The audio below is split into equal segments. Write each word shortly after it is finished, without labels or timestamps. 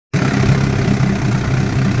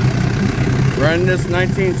Running this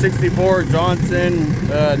 1964 Johnson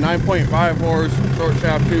 9.5 horse short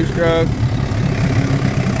shaft 2-stroke.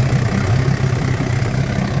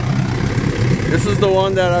 This is the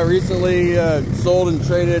one that I recently sold and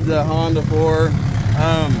traded the Honda for.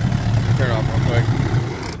 Turn it off real quick.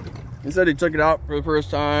 He said he took it out for the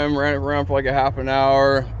first time, ran it around for like a half an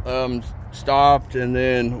hour, stopped, and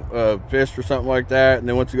then fished or something like that. And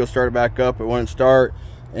then once you go start it back up, it wouldn't start,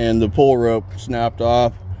 and the pull rope snapped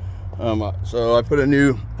off. So I put a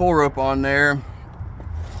new pull rope on there,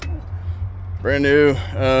 brand new.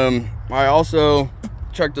 I also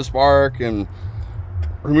checked the spark and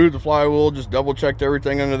removed the flywheel, just double checked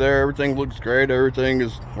everything under there. Everything looks great, everything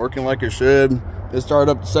is working like it should. It started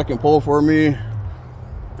up the second pull for me.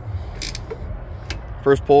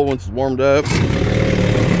 First pull once it's warmed up.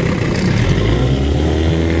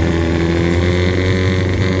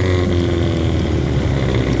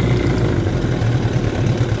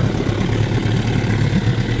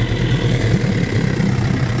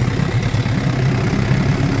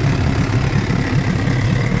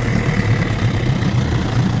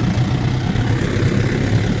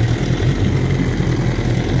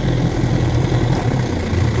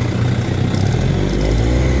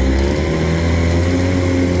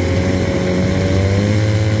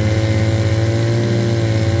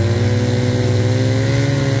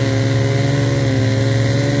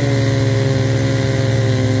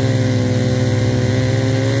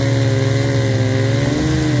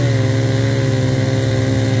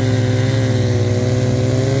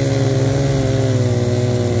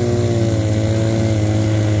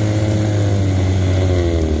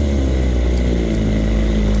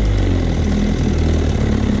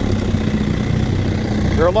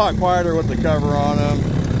 They're a lot quieter with the cover on them.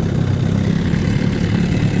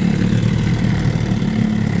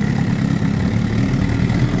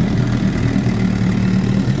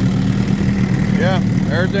 Yeah,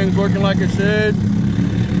 everything's working like it should.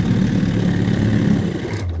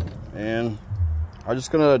 And I'm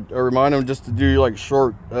just gonna remind them just to do like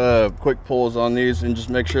short, quick pulls on these, and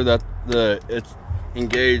just make sure that it's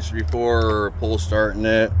engaged before pull starting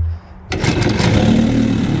it.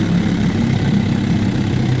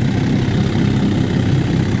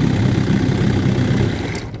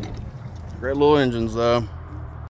 Great little engines though.